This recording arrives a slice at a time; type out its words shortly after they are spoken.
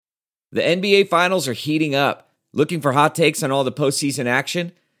The NBA Finals are heating up. Looking for hot takes on all the postseason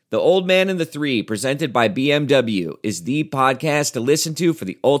action? The Old Man and the Three, presented by BMW, is the podcast to listen to for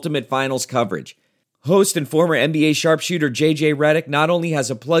the ultimate finals coverage. Host and former NBA sharpshooter JJ Redick not only has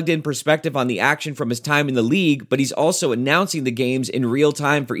a plugged-in perspective on the action from his time in the league, but he's also announcing the games in real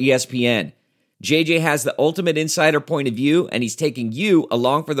time for ESPN. JJ has the ultimate insider point of view, and he's taking you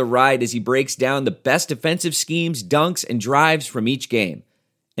along for the ride as he breaks down the best defensive schemes, dunks, and drives from each game.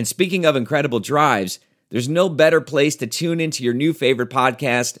 And speaking of incredible drives, there's no better place to tune into your new favorite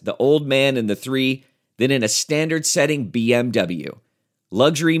podcast, The Old Man and the Three, than in a standard-setting BMW.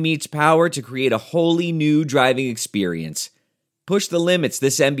 Luxury meets power to create a wholly new driving experience. Push the limits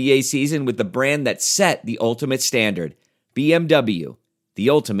this NBA season with the brand that set the ultimate standard, BMW, the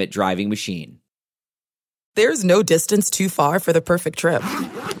ultimate driving machine. There's no distance too far for the perfect trip.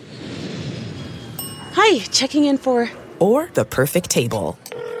 Hi, checking in for... Or the perfect table.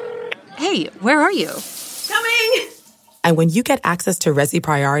 Hey, where are you? Coming! And when you get access to Resi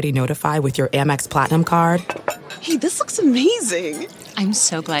Priority Notify with your Amex Platinum card... Hey, this looks amazing! I'm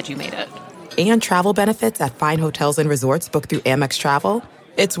so glad you made it. And travel benefits at fine hotels and resorts booked through Amex Travel,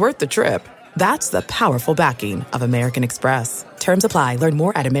 it's worth the trip. That's the powerful backing of American Express. Terms apply. Learn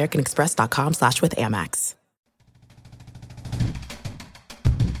more at americanexpress.com/withAmex.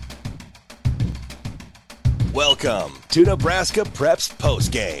 Welcome to Nebraska Preps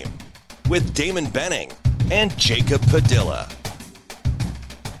Postgame with Damon Benning and Jacob Padilla.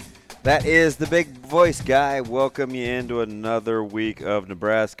 That is the big voice guy. Welcome you into another week of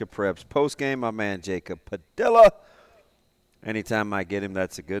Nebraska Preps Postgame. My man Jacob Padilla. Anytime I get him,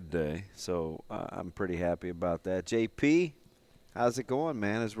 that's a good day. So I'm pretty happy about that. JP, how's it going,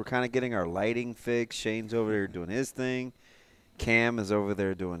 man? As we're kind of getting our lighting fixed. Shane's over there doing his thing. Cam is over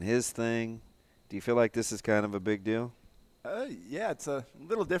there doing his thing. Do you feel like this is kind of a big deal? Yeah, it's a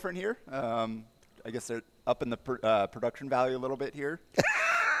little different here. I guess they're up in the production value a little bit here.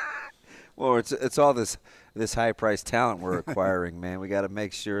 Well, it's all this high-priced talent we're acquiring, man. We got to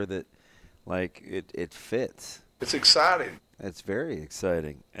make sure that, like, it fits. It's exciting. It's very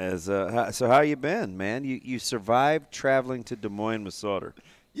exciting. So how you been, man? You survived traveling to Des Moines with Sauter.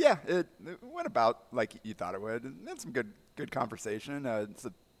 Yeah, it went about like you thought it would. And had some good conversation. It's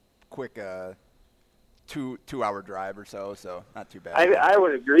a quick two-hour drive or so not too bad. I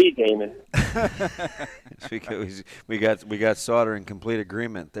would agree, Damon. we got Sauter in complete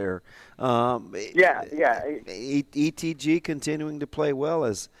agreement there. Yeah. ETG continuing to play well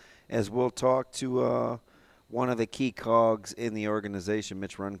as we'll talk to one of the key cogs in the organization.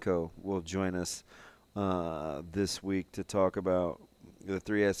 Mitch Runco will join us this week to talk about the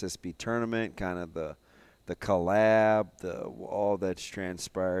 3SSB tournament, kind of the collab, all that's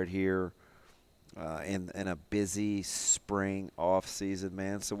transpired here. In a busy spring off season,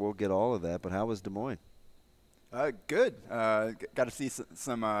 man. So we'll get all of that. But how was Des Moines? Good. Got to see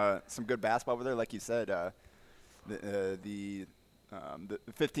some good basketball over there, like you said. The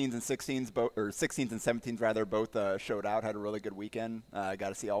 15s and 16s, or 16s and 17s rather, both showed out. Had a really good weekend. Got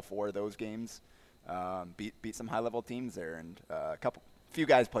to see all four of those games. Beat some high level teams there, and few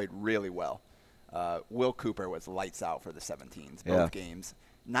guys played really well. Will Cooper was lights out for the 17s both games.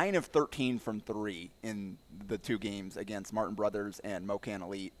 9 of 13 from 3 in the two games against Martin Brothers and Mocan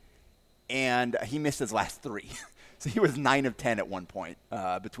Elite, and he missed his last 3. So he was 9 of 10 at one point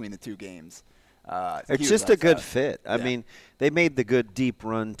between the two games. It's just a good fit. I mean, they made the good deep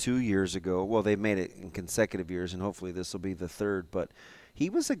run 2 years ago. Well, they made it in consecutive years, and hopefully this will be the third. But he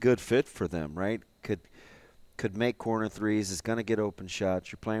was a good fit for them, right? Could make corner threes, is going to get open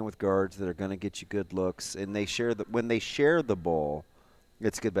shots. You're playing with guards that are going to get you good looks, and when they share the ball,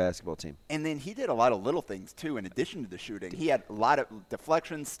 it's a good basketball team. And then he did a lot of little things, too, in addition to the shooting. He had a lot of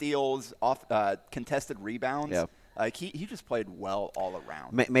deflections, steals, contested rebounds. Yeah. He just played well all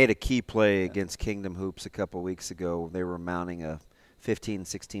around. Made a key play against Kingdom Hoops a couple weeks ago. They were mounting a 15,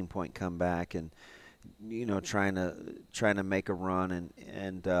 16-point comeback and, trying to make a run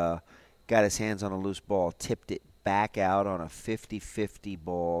and got his hands on a loose ball, tipped it back out on a 50-50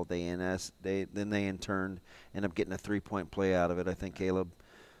 ball. They in turn end up getting a 3-point play out of it. I think Caleb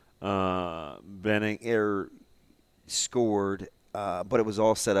Benning scored, but it was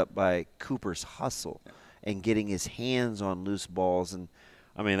all set up by Cooper's hustle and getting his hands on loose balls. And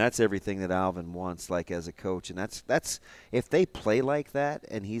I mean, that's everything that Alvin wants, like, as a coach. And that's if they play like that,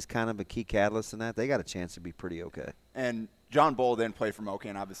 and he's kind of a key catalyst in that, they got a chance to be pretty okay. And John Bull didn't play for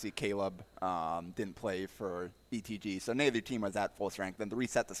Mocan. Obviously, Caleb didn't play for ETG. So neither team was at full strength. Then to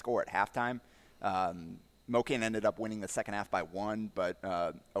reset the score at halftime, Mocan ended up winning the second half by 1, but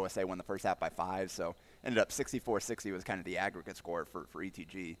OSA won the first half by 5. So ended up 64-60 was kind of the aggregate score for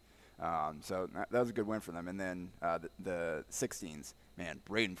ETG. So that was a good win for them. And then the 16s, man,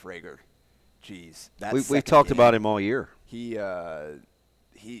 Braden Frager, geez. We've talked about him all year. He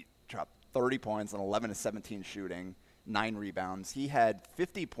dropped 30 points on 11 to 17 shooting, 9 rebounds. He had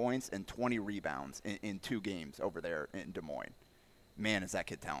 50 points and 20 rebounds in 2 games over there in Des Moines. Man, is that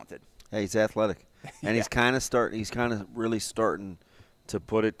kid talented. Hey, he's athletic. And he's kind of really starting to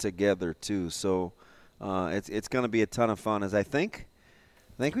put it together too. So it's going to be a ton of fun. As I think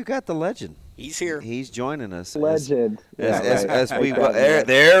we've got the legend. He's here. He's joining us. Legend. As we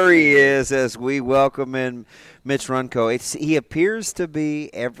there he is. As we welcome in Mitch Runco. He appears to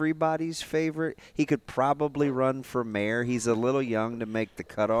be everybody's favorite. He could probably run for mayor. He's a little young to make the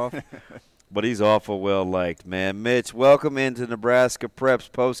cutoff, but he's awful well liked, man. Mitch, welcome into Nebraska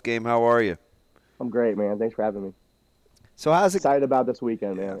Preps postgame. How are you? I'm great, man. Thanks for having me. So how's it? Excited about this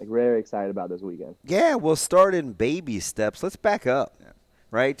weekend, man. Very excited about this weekend. Yeah, we'll start in baby steps. Let's back up. Yeah.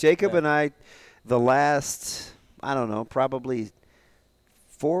 Right? Jacob and I, the last, I don't know, probably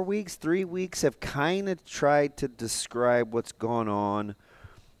 4 weeks, 3 weeks, have kind of tried to describe what's going on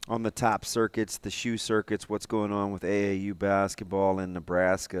the top circuits, the shoe circuits, what's going on with AAU basketball in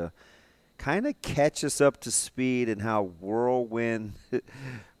Nebraska. Kind of catch us up to speed and how whirlwind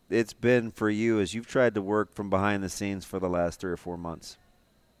it's been for you as you've tried to work from behind the scenes for the last 3 or 4 months.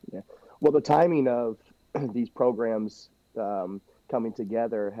 Yeah. Well, the timing of these programs coming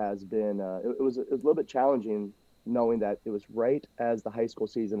together has been it was a little bit challenging, knowing that it was right as the high school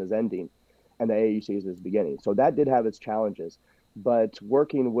season is ending and the AAU season is beginning. So that did have its challenges, but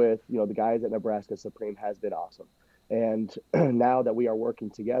working with the guys at Nebraska Supreme has been awesome. And now that we are working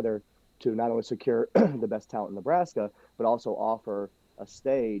together to not only secure the best talent in Nebraska, but also offer a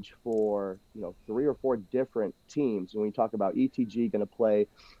stage for 3 or 4 different teams. When we talk about ETG going to play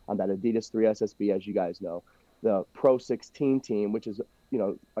on that Adidas 3 SSB, as you guys know, the Pro 16 team, which is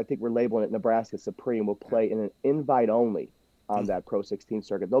I think we're labeling it Nebraska Supreme, will play in an invite only on that Pro 16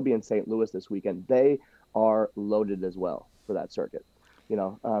 circuit. They'll be in St. Louis this weekend. They are loaded as well for that circuit.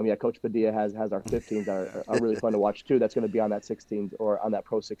 Coach Padilla has our 15s that are really fun to watch too. That's going to be on that 16 or on that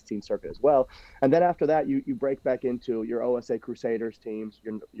Pro 16 circuit as well. And then after that, you break back into your OSA Crusaders teams,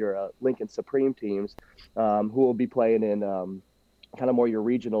 your Lincoln Supreme teams, who will be playing in kind of more your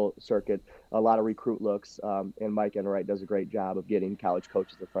regional circuit. A lot of recruit looks, and Mike Enright does a great job of getting college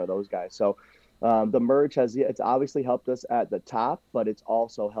coaches in front of those guys. So the merge it's obviously helped us at the top, but it's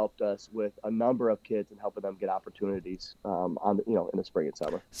also helped us with a number of kids and helping them get opportunities in the spring and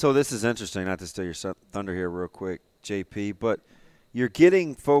summer. So this is interesting, not to steal your thunder here real quick, JP, but you're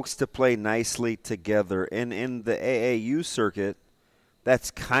getting folks to play nicely together. And in the AAU circuit,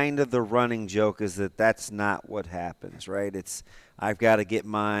 that's kind of the running joke, is that's not what happens, right? It's I've got to get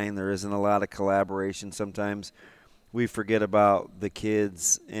mine. There isn't a lot of collaboration. Sometimes we forget about the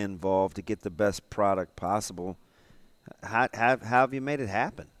kids involved to get the best product possible. How have you made it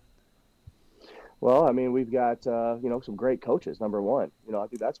happen? Well, I mean, we've got, some great coaches, number one. I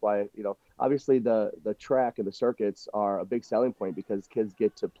think that's why, obviously the track and the circuits are a big selling point because kids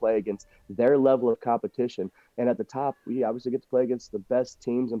get to play against their level of competition. And at the top, we obviously get to play against the best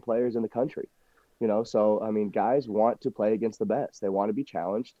teams and players in the country. So, I mean, guys want to play against the best. They want to be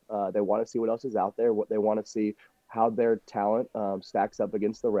challenged. They want to see what else is out there. What they want to see how their talent stacks up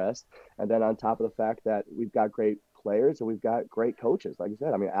against the rest. And then on top of the fact that we've got great players and we've got great coaches. Like you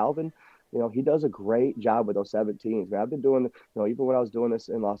said, I mean, Alvin, he does a great job with those 17s. I mean, I've been doing, even when I was doing this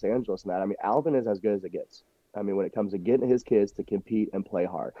in Los Angeles and that, I mean, Alvin is as good as it gets. I mean, when it comes to getting his kids to compete and play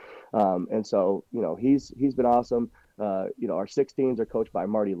hard. And so, he's been awesome. Our 16s are coached by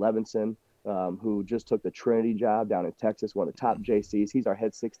Marty Levinson, who just took the Trinity job down in Texas, one of the top JCs. He's our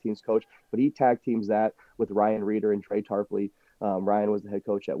head 16s coach, but he tag teams that with Ryan Reeder and Trey Tarpley. Ryan was the head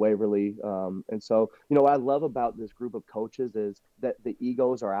coach at Waverly. And so, what I love about this group of coaches is that the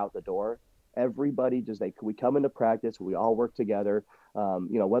egos are out the door. Everybody we come into practice, we all work together,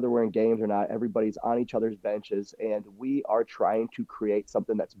 whether we're in games or not, everybody's on each other's benches, and we are trying to create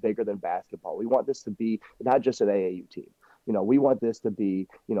something that's bigger than basketball. We want this to be not just an AAU team. We want this to be,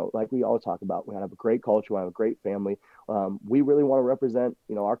 like we all talk about, we want to have a great culture, we want to have a great family. We really want to represent,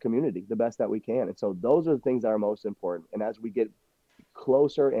 our community the best that we can. And so those are the things that are most important. And as we get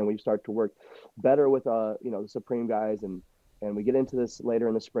closer and we start to work better with, the Supreme guys and we get into this later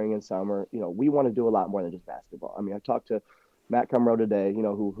in the spring and summer, we want to do a lot more than just basketball. I mean, I talked to Matt Cumro today,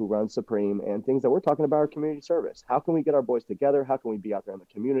 who runs Supreme, and things that we're talking about are community service. How can we get our boys together? How can we be out there in the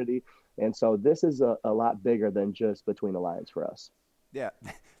community? And so this is a lot bigger than just between the lines for us. Yeah.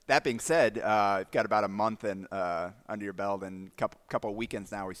 That being said, you've got about a month under your belt and couple of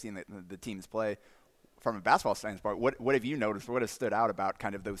weekends now we've seen the teams play. from a basketball standpoint, what have you noticed? What has stood out about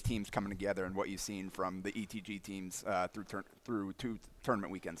kind of those teams coming together and what you've seen from the ETG teams through two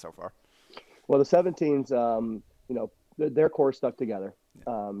tournament weekends so far? Well, the 17s, their core stuck together.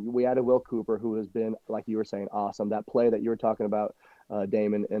 We added Will Cooper, who has been, like you were saying, awesome. That play that you were talking about,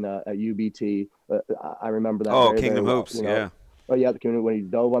 Damon, at UBT, I remember that. Oh, Kingdom Hoops, yeah. Oh, yeah, when he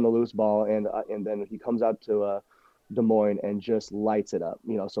dove on the loose ball, and then he comes out to Des Moines and just lights it up.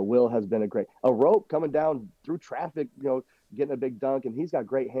 So Will has been a rope coming down through traffic, getting a big dunk, and he's got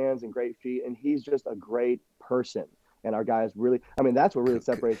great hands and great feet, and he's just a great person. And our guys really, that's what really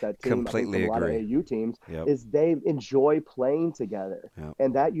separates that team Completely from a lot of AAU teams, is they enjoy playing together. Yep.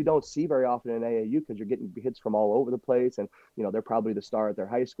 And that you don't see very often in AAU because you're getting hits from all over the place. And, they're probably the star at their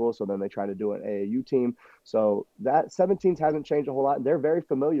high school, so then they try to do an AAU team. So that 17s hasn't changed a whole lot. They're very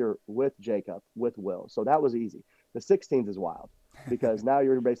familiar with Jacob, with Will. So that was easy. The 16s is wild. Because now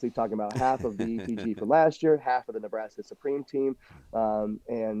you're basically talking about half of the ETG from last year, half of the Nebraska Supreme team,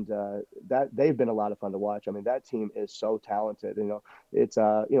 and that they've been a lot of fun to watch. That team is so talented. It's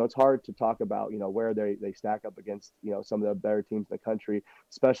hard to talk about where they stack up against some of the better teams in the country,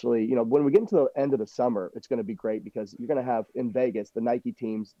 especially when we get into the end of the summer. It's going to be great because you're going to have in Vegas the Nike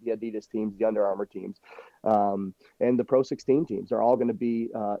teams, the Adidas teams, the Under Armour teams, and the Pro 16 teams. They're all going to be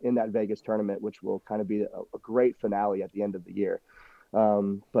in that Vegas tournament, which will kind of be a great finale at the end of the year.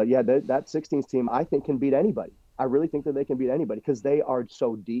 But yeah, that 16s team, I think, can beat anybody. I really think that they can beat anybody because they are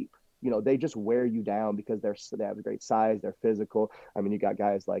so deep. They just wear you down because they have a great size. They're physical. You got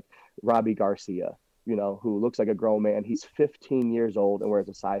guys like Robbie Garcia, who looks like a grown man. He's 15 years old and wears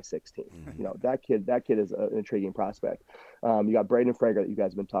a size 16. That kid is an intriguing prospect. You got Braden Frager that you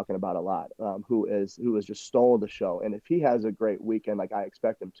guys have been talking about a lot, who has just stolen the show. And if he has a great weekend, like I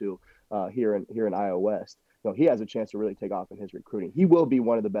expect him to, here in Iowa West, he has a chance to really take off in his recruiting. He will be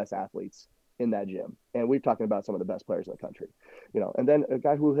one of the best athletes in that gym. And we're talking about some of the best players in the country, and then a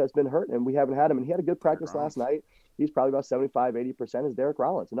guy who has been hurt and we haven't had him, and he had a good practice last night. He's probably about 75-80% is Derek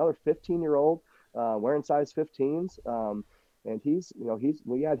Rollins, another 15-year-old wearing size 15s. And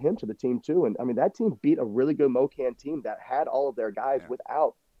we add him to the team too. And that team beat a really good MoKan team that had all of their guys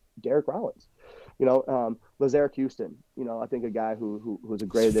without Derek Rollins. Lazarick Houston, I think a guy who's a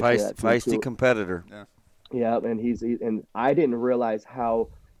great addition to that team feisty too. Competitor. Yeah, and I didn't realize how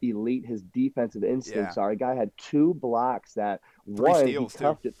elite his defensive instincts are. A guy had 2 blocks that he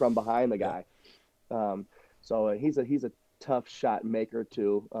cuffed it from behind the guy. So he's a tough shot maker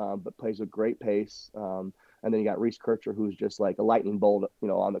too, but plays with great pace. And then you got Reese Kircher, who's just like a lightning bolt,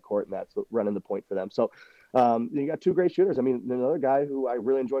 on the court, and that's running the point for them. So you got 2 great shooters. Another guy who I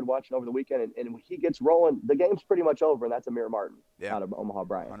really enjoyed watching over the weekend, and when he gets rolling, the game's pretty much over, and that's Amir Martin out of Omaha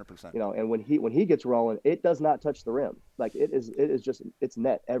Bryant. 100%. And when he gets rolling, it does not touch the rim. Like it is just it's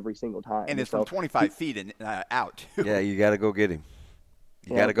net every single time. And it's from 25 feet and out. Yeah, you got to go get him.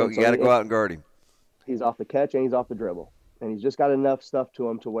 You got to go out and guard him. He's off the catch and he's off the dribble. And he's just got enough stuff to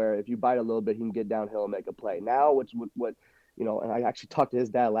him to where if you bite a little bit, he can get downhill and make a play. Now, and I actually talked to his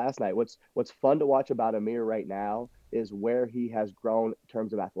dad last night. What's fun to watch about Amir right now is where he has grown in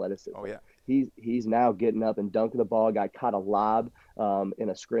terms of athleticism. Oh yeah, he's now getting up and dunking the ball. Got caught a lob in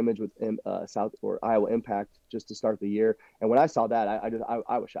a scrimmage with Iowa Impact just to start the year. And when I saw that,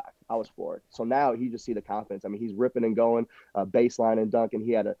 I was shocked. I was floored. So now you just see the confidence. He's ripping and going, baseline and dunking.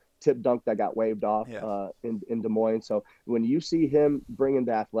 He had a tip dunk that got waved off in Des Moines. So when you see him bringing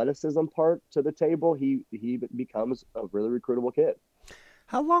the athleticism part to the table, he becomes a really recruitable kid.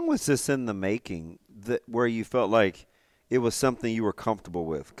 How long was this in the making where you felt like it was something you were comfortable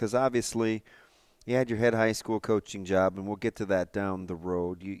with? Because obviously you had your head high school coaching job, and we'll get to that down the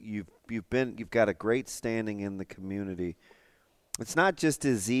road. You've got a great standing in the community. It's not just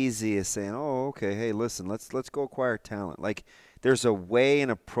as easy as saying, "Oh, okay, hey, listen, let's go acquire talent." Like there's a way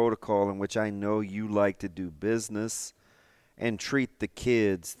and a protocol in which I know you like to do business and treat the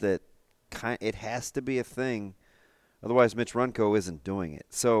kids that it has to be a thing. Otherwise, Mitch Runco isn't doing it.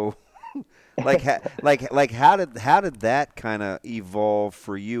 So, how did that kind of evolve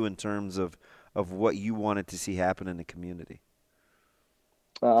for you in terms of what you wanted to see happen in the community?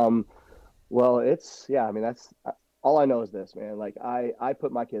 Well, that's all I know is this, man. Like I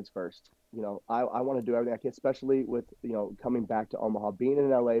put my kids first. I want to do everything I can, especially with coming back to Omaha. Being in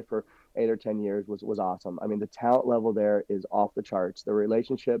LA for 8 or 10 years was awesome. The talent level there is off the charts. The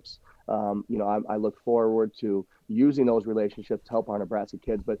relationships, I look forward to using those relationships to help our Nebraska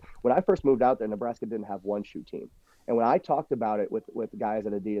kids. But when I first moved out there, Nebraska didn't have one shoe team. And when I talked about it with guys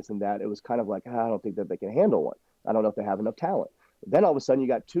at Adidas and that, it was kind of like, I don't think that they can handle one. I don't know if they have enough talent. Then all of a sudden you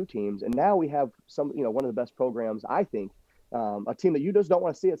got 2 teams, and now we have one of the best programs, I think, a team that you just don't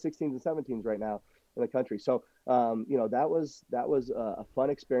want to see at 16s and 17s right now. in the country. So, that was a fun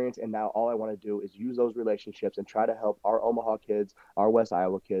experience. And now all I want to do is use those relationships and try to help our Omaha kids, our West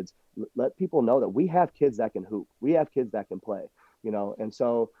Iowa kids, let people know that we have kids that can hoop. We have kids that can play, and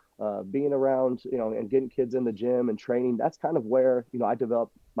so being around, and getting kids in the gym and training, that's kind of where, I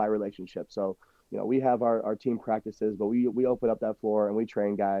developed my relationship. So, we have our team practices, but we open up that floor and we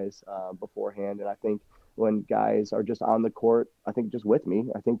train guys beforehand. And I think when guys are just on the court, I think just with me,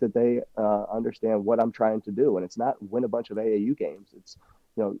 I think that they understand what I'm trying to do. And it's not win a bunch of AAU games. It's,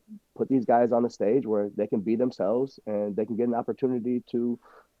 put these guys on the stage where they can be themselves and they can get an opportunity to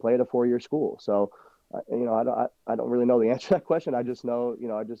play at a 4-year school. So, I don't really know the answer to that question. I just know,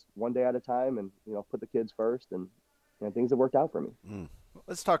 I just one day at a time and, put the kids first and things have worked out for me.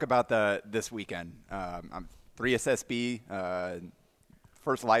 Let's talk about this weekend. 3SSB,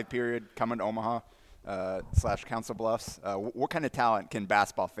 first live period coming to Omaha / Council Bluffs. What kind of talent can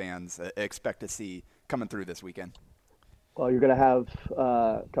basketball fans expect to see coming through this weekend? Well, you're going to have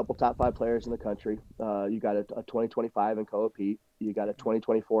a couple top 5 players in the country. You got a 2025 in Koa Pete. You got a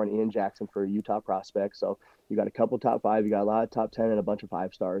 2024 in Ian Jackson for Utah prospects. So you got a couple top 5. You got a lot of top 10 and a bunch of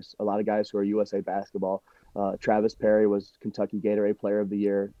 5 stars. A lot of guys who are USA basketball. Travis Perry was Kentucky Gatorade Player of the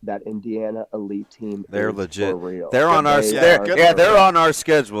Year. That Indiana elite team, they're legit. For real. They're on our they're on our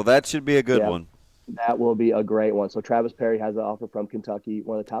schedule. That should be a good one. That will be a great one. So Travis Perry has an offer from Kentucky,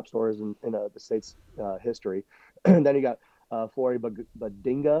 one of the top scorers in the state's history. And then you got Flory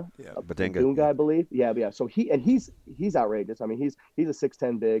Badinga, Badinga, I believe. Yeah. So he's outrageous. I mean, he's a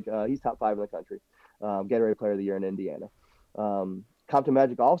 6'10" big. He's top 5 in the country. Gatorade Player of the Year in Indiana. Compton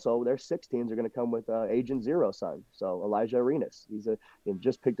Magic also, their 6 teams are going to come with Agent Zero son. So Elijah Arenas, he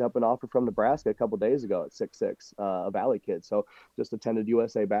just picked up an offer from Nebraska a couple days ago at 6'6", a Valley kid. So just attended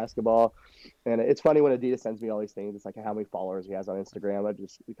USA basketball. And it's funny when Adidas sends me all these things. It's like how many followers he has on Instagram.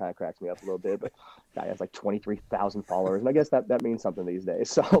 It kind of cracks me up a little bit. But guy has like 23,000 followers. And I guess that means something these days.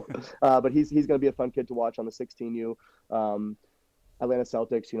 So, but he's going to be a fun kid to watch on the 16U. Atlanta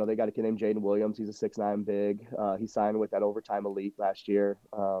Celtics, they got a kid named Jaden Williams. He's a 6'9" big. He signed with that Overtime Elite last year.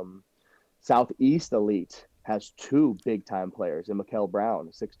 Southeast Elite has 2 big-time players. And Mikkel Brown,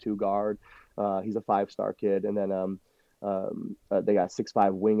 a 6'2" guard. He's a 5-star kid. And then they got a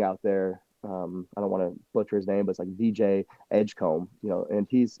 6'5" wing out there. I don't want to butcher his name, but it's like VJ Edgecombe. And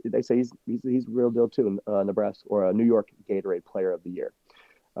they say he's real deal too. Nebraska or a New York Gatorade Player of the Year.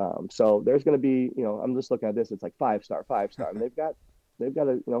 So there's going to be, I'm just looking at this. It's like 5-star, and they've got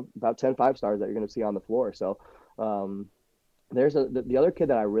about 10 5-stars that you're going to see on the floor. So there's the other kid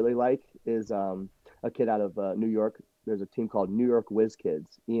that I really like is a kid out of New York. There's a team called New York Whiz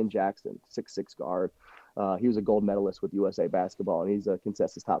Kids. Ian Jackson, 6'6" guard. He was a gold medalist with USA basketball, and he's a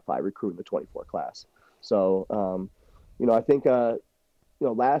consensus top 5 recruit in the 24 class. So I think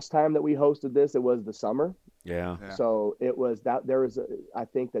last time that we hosted this, it was the summer. Yeah. So it was that I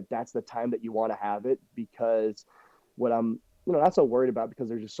think that's the time that you want to have it, because what I'm not so worried about, because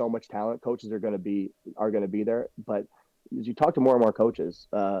there's just so much talent. Coaches are going to be there, but as you talk to more and more coaches,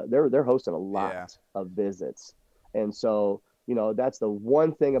 they're hosting a lot of visits, and so that's the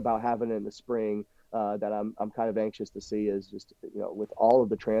one thing about having it in the spring that I'm kind of anxious to see is just with all of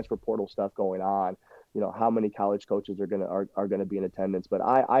the transfer portal stuff going on, how many college coaches are going to be in attendance. But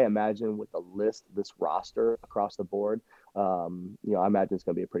I imagine with this roster across the board, I imagine it's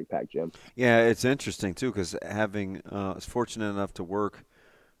going to be a pretty packed gym. Yeah, it's interesting too, because was fortunate enough to work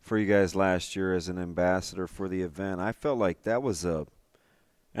for you guys last year as an ambassador for the event. I felt like that was and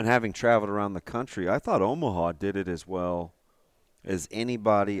having traveled around the country, I thought Omaha did it as well as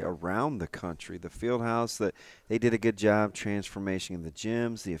anybody around the country. The field house, that they did a good job transformation in the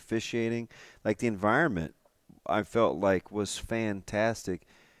gyms, the officiating, like the environment I felt like was fantastic.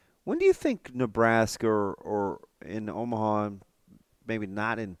 When do you think Nebraska or in Omaha, maybe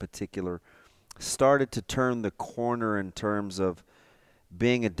not in particular, started to turn the corner in terms of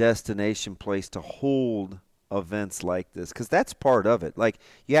being a destination place to hold events like this? Because that's part of it. Like,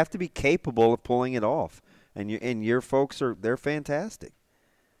 you have to be capable of pulling it off. And your folks they're fantastic.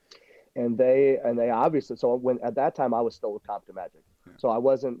 And they obviously, so when at that time I was still with Compton Magic, so I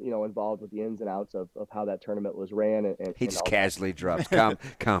wasn't involved with the ins and outs of how that tournament was ran. And he just casually dropped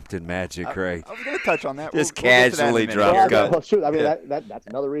Compton Magic, right? I was going to touch on that. Just casually dropped. Well, shoot, I mean that's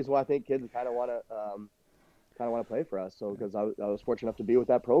another reason why I think kids kind of want to play for us. So because I was fortunate enough to be with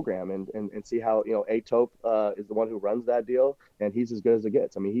that program and see how Atope is the one who runs that deal, and he's as good as it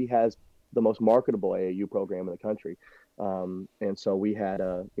gets. I mean, he has the most marketable AAU program in the country. And so we had,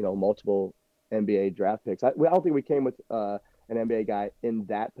 multiple NBA draft picks. I don't think we came with an NBA guy in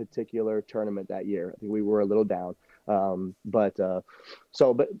that particular tournament that year. I think we were a little down. But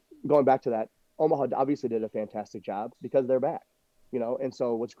going back to that, Omaha obviously did a fantastic job because they're back. And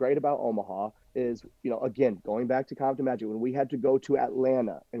so what's great about Omaha is, again, going back to Compton Magic, when we had to go to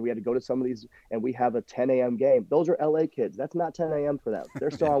Atlanta and we had to go to some of these and we have a 10 a.m. game, those are LA kids. That's not 10 a.m. for them.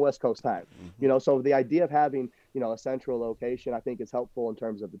 They're still on West Coast time, so the idea of having, a central location, I think is helpful in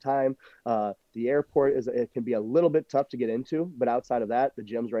terms of the time. The airport it can be a little bit tough to get into, but outside of that, the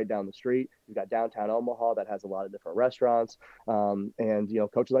gym's right down the street. You've got downtown Omaha that has a lot of different restaurants. And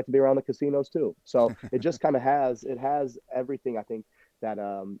coaches like to be around the casinos too. So it just kind of has everything, I think, that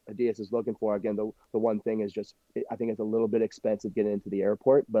Adidas is looking for. Again, the one thing is just, I think it's a little bit expensive getting into the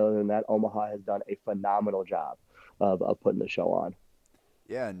airport, but other than that, Omaha has done a phenomenal job of putting the show on.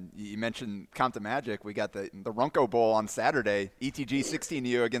 Yeah, and you mentioned Compton Magic. We got the Runco Bowl on Saturday, ETG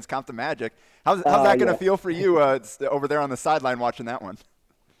 16U against Compton Magic. How's that going to feel for you over there on the sideline watching that one?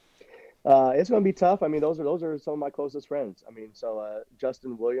 It's going to be tough. I mean, those are some of my closest friends. I mean, so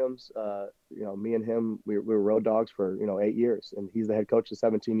Justin Williams, me and him, we were road dogs for 8 years, and he's the head coach of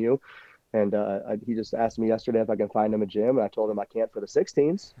 17U. And he just asked me yesterday if I can find him a gym, and I told him I can't for the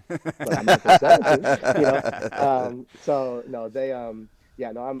 16s, but I'm not for 17s. So no, they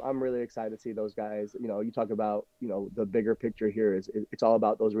I'm really excited to see those guys. You talk about the bigger picture here is it's all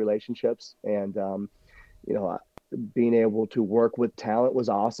about those relationships, and being able to work with talent was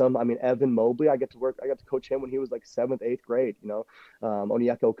awesome. I mean, Evan Mobley, I got to coach him when he was like 7th, 8th grade,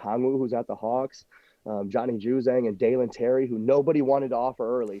 Onyeka Okongwu, who's at the Hawks, Johnny Juzang and Dalen Terry, who nobody wanted to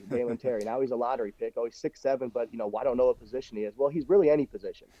offer early. Dalen Terry, now he's a lottery pick. Oh, he's 6'7", but I don't know what position he is. Well, he's really any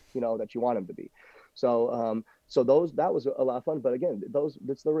position, that you want him to be. So, that was a lot of fun. But again,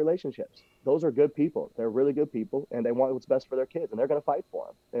 it's the relationships. Those are good people. They're really good people, and they want what's best for their kids, and they're going to fight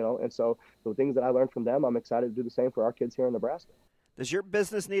for them. And so the things that I learned from them, I'm excited to do the same for our kids here in Nebraska. Does your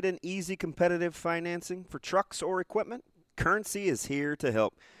business need an easy, competitive financing for trucks or equipment? Currency is here to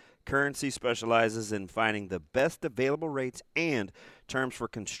help. Currency specializes in finding the best available rates and terms for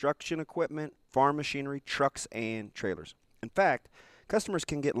construction equipment, farm machinery, trucks, and trailers. In fact, customers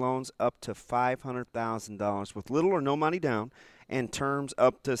can get loans up to $500,000 with little or no money down and terms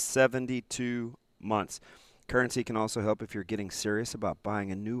up to 72 months. Currency can also help if you're getting serious about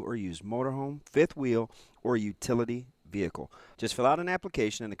buying a new or used motorhome, fifth wheel, or utility vehicle. Just fill out an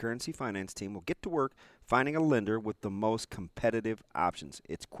application and the Currency Finance team will get to work finding a lender with the most competitive options.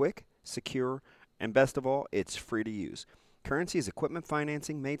 It's quick, secure, and best of all, it's free to use. Currency is equipment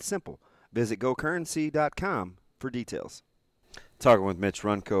financing made simple. Visit gocurrency.com for details. Talking with Mitch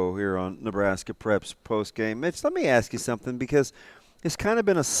Runco here on Nebraska Preps postgame. Mitch, let me ask you something, because it's kind of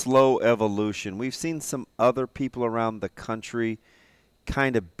been a slow evolution. We've seen some other people around the country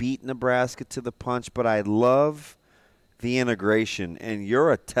kind of beat Nebraska to the punch, but I love the integration, and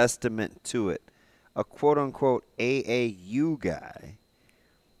you're a testament to it. A quote-unquote AAU guy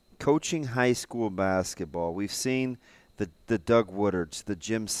coaching high school basketball. We've seen the Doug Woodards, the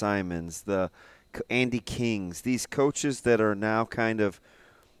Jim Simons, the Andy Kings, these coaches that are now kind of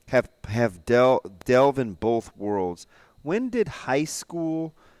have delve in both worlds. When did high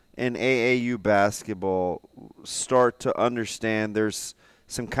school and AAU basketball start to understand there's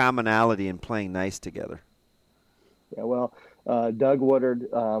some commonality in playing nice together? Yeah, well, Doug Woodard,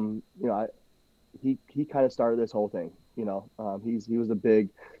 he kind of started this whole thing. He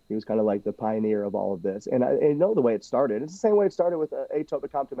was kind of like the pioneer of all of this. And I know the way it started. It's the same way it started with Ato the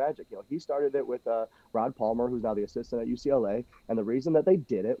Compton Magic. He started it with Rod Palmer, who's now the assistant at UCLA. And the reason that they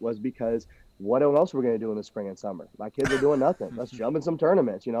did it was because what else were we going to do in the spring and summer? My kids are doing nothing. Let's jump in some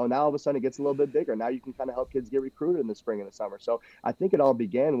tournaments. Now all of a sudden it gets a little bit bigger. Now you can kind of help kids get recruited in the spring and the summer. So I think it all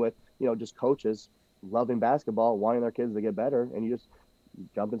began with, just coaches loving basketball, wanting their kids to get better, and you just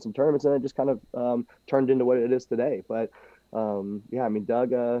jump in some tournaments, and it just kind of turned into what it is today. But Doug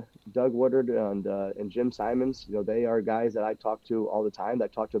Woodard and Jim Simons, they are guys that I talk to all the time. I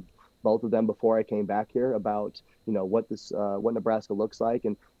talked to both of them before I came back here about what Nebraska looks like,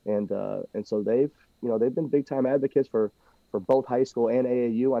 and so they've been big time advocates for both high school and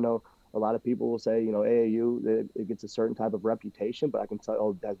AAU. I know a lot of people will say, AAU, it gets a certain type of reputation, but I can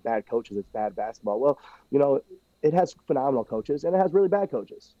tell, that's bad coaches, it's bad basketball. Well, it has phenomenal coaches, and it has really bad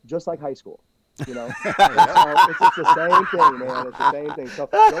coaches, just like high school. It's the same thing, man. It's the same thing. So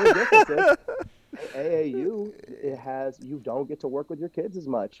the only difference is AAU, you don't get to work with your kids as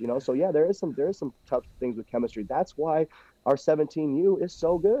much, So yeah, there is some tough things with chemistry. That's why our 17U is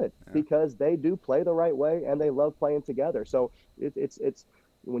so good, because they do play the right way and they love playing together. So it's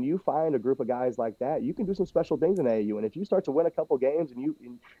when you find a group of guys like that, you can do some special things in AAU. And if you start to win a couple games,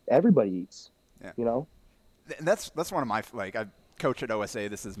 and everybody eats, And that's one of my, I've coach at OSA.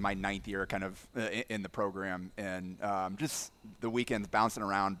 This is my 9th year kind of in the program, and just the weekends bouncing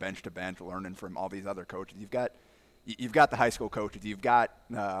around bench to bench, learning from all these other coaches. You've got the high school coaches. You've got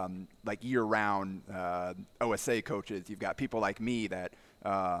like year-round OSA coaches. You've got people like me that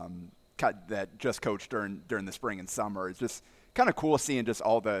just coach during the spring and summer. It's just kind of cool seeing just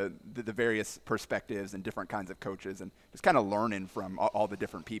all the various perspectives and different kinds of coaches, and just kind of learning from all the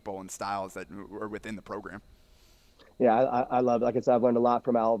different people and styles that are within the program. Yeah, I love it. Like I said, I've learned a lot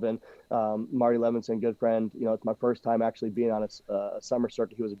from Alvin. Marty Levinson, good friend. You know, it's my first time actually being on a summer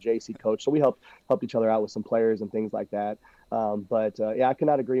circuit. He was a JC coach, so we helped each other out with some players and things like that. Yeah, I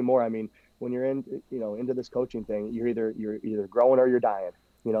cannot agree more. I mean, when you're into this coaching thing, you're either growing or you're dying.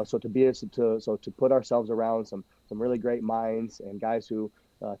 You know, so to put ourselves around some really great minds and guys who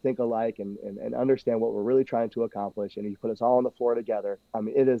think alike and understand what we're really trying to accomplish, and you put us all on the floor together. I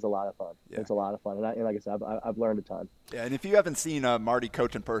mean, it is a lot of fun. Yeah. It's a lot of fun, and like I said, I've learned a ton. Yeah, and if you haven't seen Marty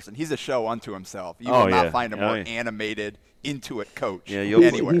coach in person, he's a show unto himself. You will not find a more animated, into it coach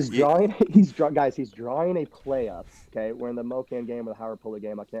anywhere. He's drawing a play up. Okay, we're in the Mocan game or the Howard Pulley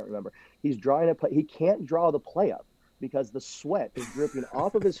game. I can't remember. He's drawing a play. He can't draw the play up because the sweat is dripping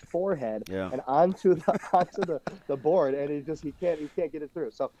off of his forehead and onto the board, and he can't get it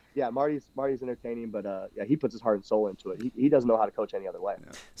through. So yeah, Marty's entertaining, but he puts his heart and soul into it. He doesn't know how to coach any other way.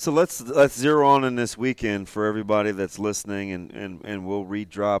 Yeah. So let's zero on in this weekend for everybody that's listening, and we'll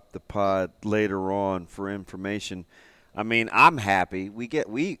redrop the pod later on for information. I mean, I'm happy. We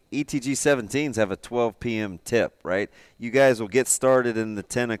ETG 17s have a 12 p.m. tip, right? You guys will get started in the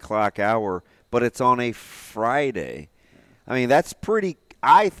 10 o'clock hour, but it's on a Friday. I mean,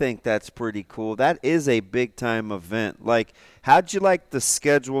 I think that's pretty cool. That is a big-time event. Like, how'd you like the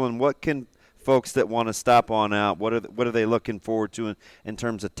schedule, and what can folks that want to stop on out, what are they looking forward to in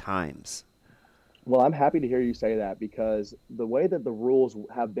terms of times? Well, I'm happy to hear you say that, because the way that the rules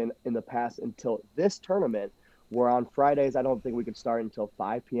have been in the past until this tournament, where on Fridays I don't think we could start until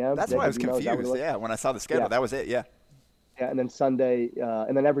 5 p.m. That's why I was confused. Yeah, when I saw the schedule, that was it, yeah. Yeah, and then Sunday,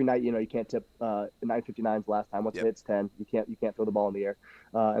 and then every night, you can't tip 9:59's last time. Once it hits 10, you can't throw the ball in the air.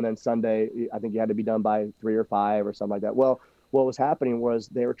 And then Sunday, I think you had to be done by 3 or 5 or something like that. Well, what was happening was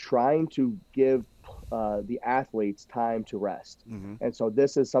they were trying to give the athletes time to rest. Mm-hmm. And so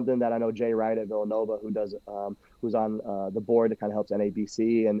this is something that I know Jay Wright at Villanova, who's on the board that kind of helps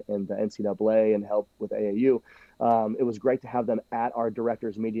NABC and the NCAA and help with AAU. It was great to have them at our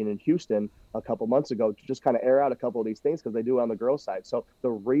directors meeting in Houston a couple months ago to just kind of air out a couple of these things, because they do it on the girls' side. So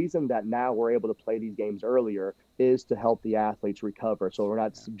the reason that now we're able to play these games earlier is to help the athletes recover, so we're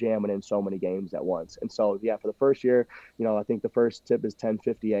not jamming in so many games at once. And so, yeah, for the first year, I think the first tip is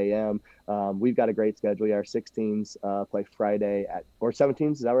 10:50 a.m. We've got a great schedule. Yeah, our 16s play Friday or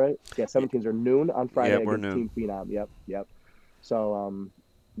 17s, is that right? Yeah, 17s are noon on Friday against Team Phenom. Yep. So,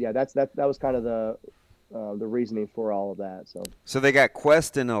 that was kind of the reasoning for all of that. So they got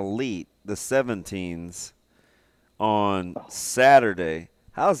Quest and Elite, the 17s, on Saturday.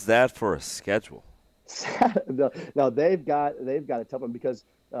 How's that for a schedule? No, they've got a tough one, because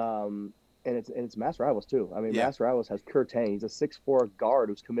and it's Mass Rivals too. I mean, Mass Rivals has Kurt Hang. He's a 6'4" guard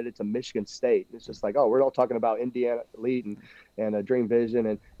who's committed to Michigan State. It's just like, we're all talking about Indiana Elite and Dream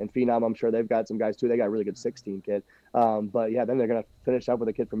Vision and Phenom. I'm sure they've got some guys too. They got a really good 16 kid. But yeah, then they're gonna finish up with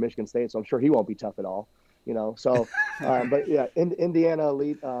a kid from Michigan State, so I'm sure he won't be tough at all. So, but yeah, Indiana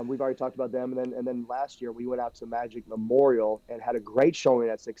Elite, we've already talked about them. And then last year we went out to Magic Memorial and had a great showing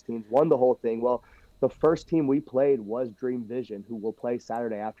at 16s, won the whole thing. Well, the first team we played was Dream Vision, who will play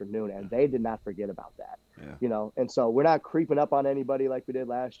Saturday afternoon, and they did not forget about that. Yeah. And so we're not creeping up on anybody like we did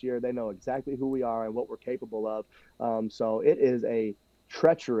last year. They know exactly who we are and what we're capable of. So it is a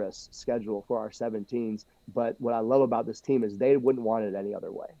treacherous schedule for our 17s. But what I love about this team is they wouldn't want it any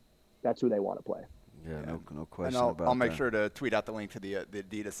other way. That's who they want to play. Yeah, no question and about that. I'll make sure to tweet out the link to the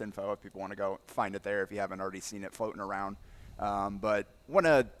Adidas info if people want to go find it there if you haven't already seen it floating around. But want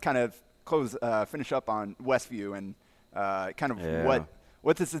to kind of finish up on Westview and kind of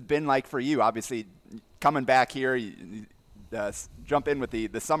what this has been like for you. Obviously, coming back here, you jump in with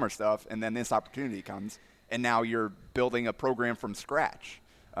the summer stuff, and then this opportunity comes, and now you're building a program from scratch.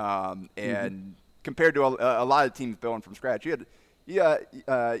 And compared to a lot of teams building from scratch, you had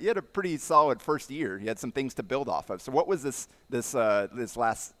a pretty solid first year. You had some things to build off of. So what was this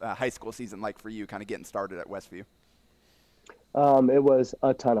last high school season like for you, kind of getting started at Westview? It was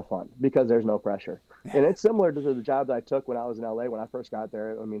a ton of fun because there's no pressure. And it's similar to the job that I took when I was in LA when I first got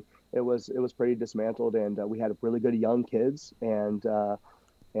there. I mean, it was pretty dismantled, and we had really good young kids. And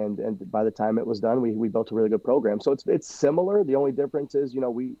And by the time it was done, we built a really good program. So it's similar. The only difference is,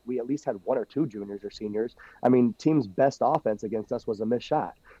 we at least had 1 or 2 juniors or seniors. I mean, team's best offense against us was a missed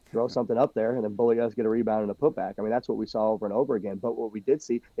shot. Throw something up there and then bully us, get a rebound and a putback. I mean, that's what we saw over and over again. But what we did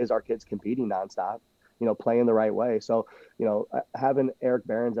see is our kids competing nonstop, playing the right way. So, having Eric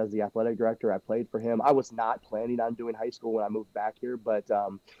Behrens as the athletic director, I played for him. I was not planning on doing high school when I moved back here, but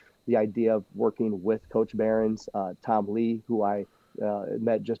the idea of working with Coach Behrens, Tom Lee, who I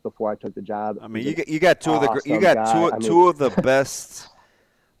met just before I took the job. I mean, you got two of the two of the best.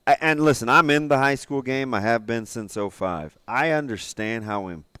 And listen, I'm in the high school game. I have been since 2005. I understand how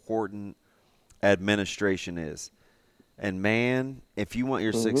important administration is. And man, if you want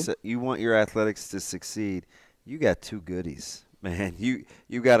your success, you want your athletics to succeed, you got 2 goodies, man.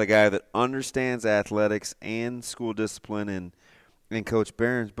 You got a guy that understands athletics and school discipline and Coach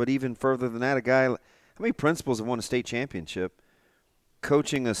Behrens. But even further than that, a guy. How many principals have won a state championship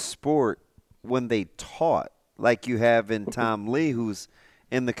coaching a sport when they taught, like you have in Tom Lee, who's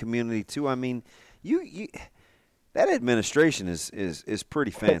in the community too? I mean, you that administration is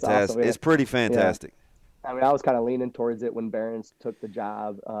pretty fantastic. It's, awesome, it's pretty fantastic. Yeah. I mean, I was kind of leaning towards it when Behrens took the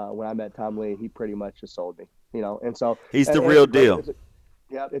job. When I met Tom Lee, he pretty much just sold me, and so he's the real deal.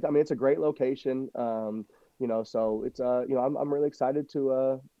 It's a great location. So it's I'm really excited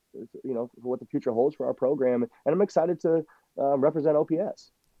to for what the future holds for our program, and I'm excied to represent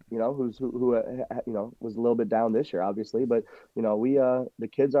OPS, who was a little bit down this year, obviously, but we the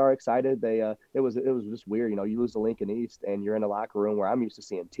kids are excited. They it was just weird, you lose to Lincoln East and you're in a locker room where I'm used to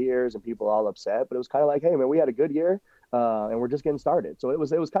seeing tears and people all upset, but it was kind of like, hey man, we had a good year and we're just getting started. So it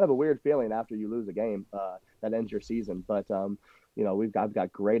was kind of a weird feeling after you lose a game that ends your season, but I've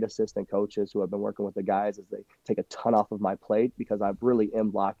got great assistant coaches who have been working with the guys as they take a ton off of my plate because I really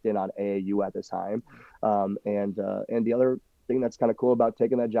am locked in on AAU at this time. And the other thing that's kind of cool about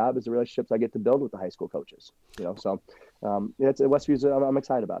taking that job is the relationships I get to build with the high school coaches. So it's Westview. I'm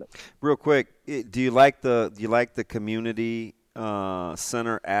excited about it. Real quick, do you like the community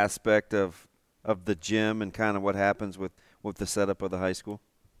center aspect of the gym and kind of what happens with the setup of the high school?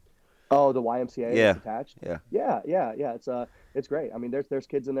 Oh, the YMCA is attached? Yeah. It's great. I mean, there's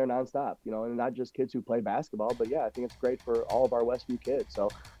kids in there nonstop, and not just kids who play basketball, but I think it's great for all of our Westview kids. So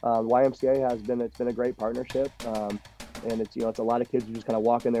YMCA it's been a great partnership. And it's it's a lot of kids who just kind of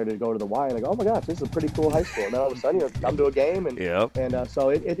walk in there to go to the Y and they go, oh my gosh, this is a pretty cool high school. And then all of a sudden, come to a game and so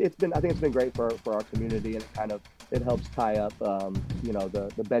it's been great for our community, and it helps tie up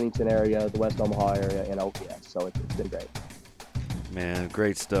the Bennington area, the West Omaha area, and OPS. So it's been great. Man,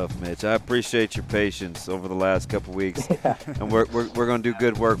 great stuff, Mitch. I appreciate your patience over the last couple weeks, and we're going to do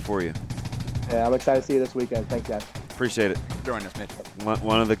good work for you. Yeah, I'm excited to see you this weekend. Thanks, guys. Appreciate it. Join us, Mitch.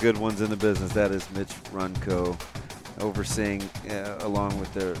 One of the good ones in the business. That is Mitch Runco, overseeing along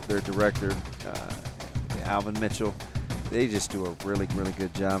with their director, Alvin Mitchell. They just do a really, really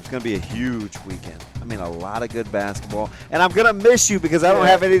good job. It's going to be a huge weekend. I mean, a lot of good basketball. And I'm going to miss you because I don't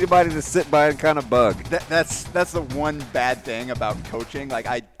have anybody to sit by and kind of bug. That's the one bad thing about coaching. Like,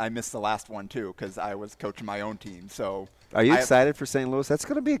 I missed the last one, too, because I was coaching my own team. So are you excited for St. Louis? That's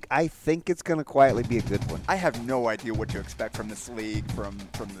going to be – I think it's going to quietly be a good one. I have no idea what to expect from this league, from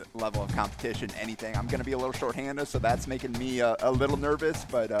the level of competition, anything. I'm going to be a little shorthanded, so that's making me a little nervous.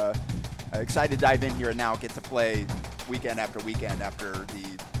 But excited to dive in here and now get to play weekend after weekend after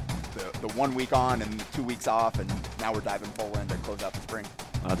the 1 week on and 2 weeks off, and now we're diving full in to close out the spring.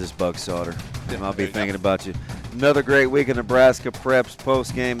 I'll just bug Sauter, and I'll be thinking about you. Another great week of Nebraska Preps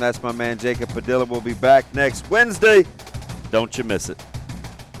post game. That's my man Jacob Padilla. We'll be back next Wednesday. Don't you miss it.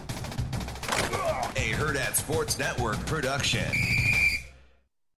 A Hurrdat Sports Network production.